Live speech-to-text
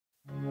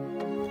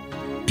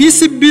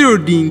peace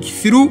building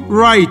through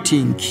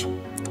writing.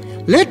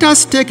 Let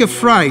us take a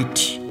flight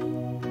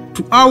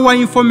to our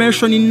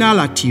information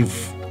narrative.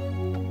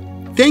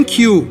 Thank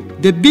you,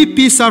 the Be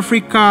Peace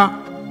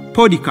Africa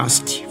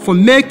podcast, for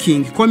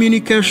making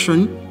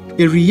communication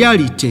a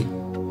reality.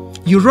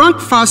 You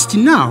rank first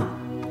now.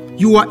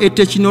 You are a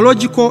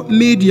technological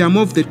medium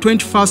of the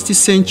 21st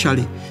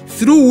century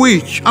through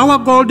which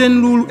our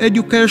golden rule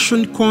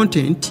education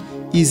content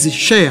is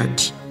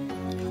shared.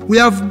 We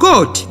have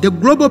got the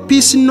Global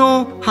Peace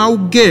Know-How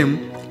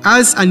game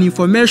as an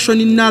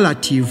information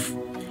narrative,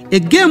 a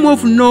game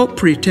of no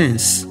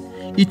pretense.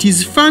 It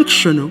is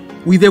functional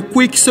with a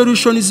quick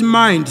solutions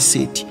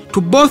mindset to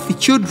both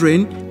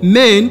children,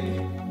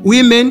 men,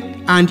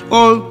 women, and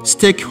all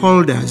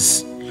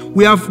stakeholders.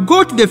 We have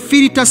got the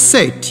filter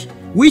set,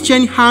 which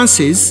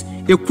enhances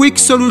a quick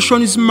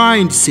solutions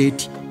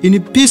mindset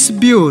in peace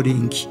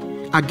building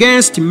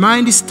against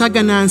mind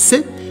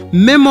stagnancy,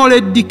 memory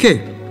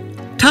decay,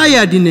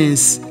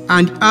 tiredness,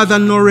 and other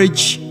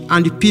knowledge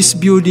and peace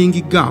building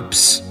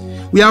gaps.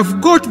 We have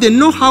got the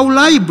know-how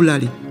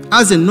library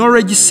as a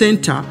knowledge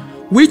center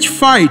which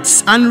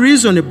fights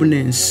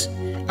unreasonableness,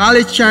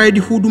 early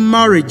childhood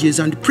marriages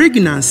and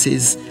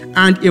pregnancies,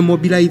 and a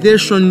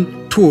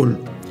mobilization tool.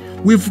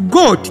 We've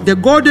got the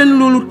golden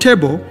rule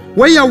table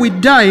where we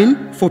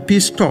dine for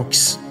peace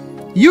talks.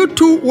 You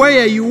too,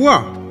 where you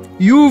are,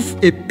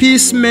 you've a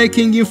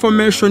peacemaking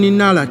information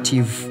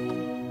narrative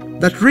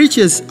that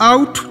reaches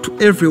out to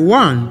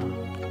everyone.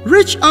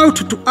 Reach out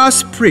to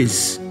us,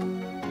 please.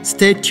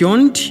 Stay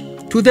tuned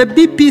to the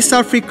Be Peace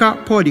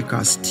Africa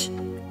podcast.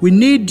 We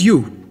need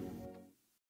you.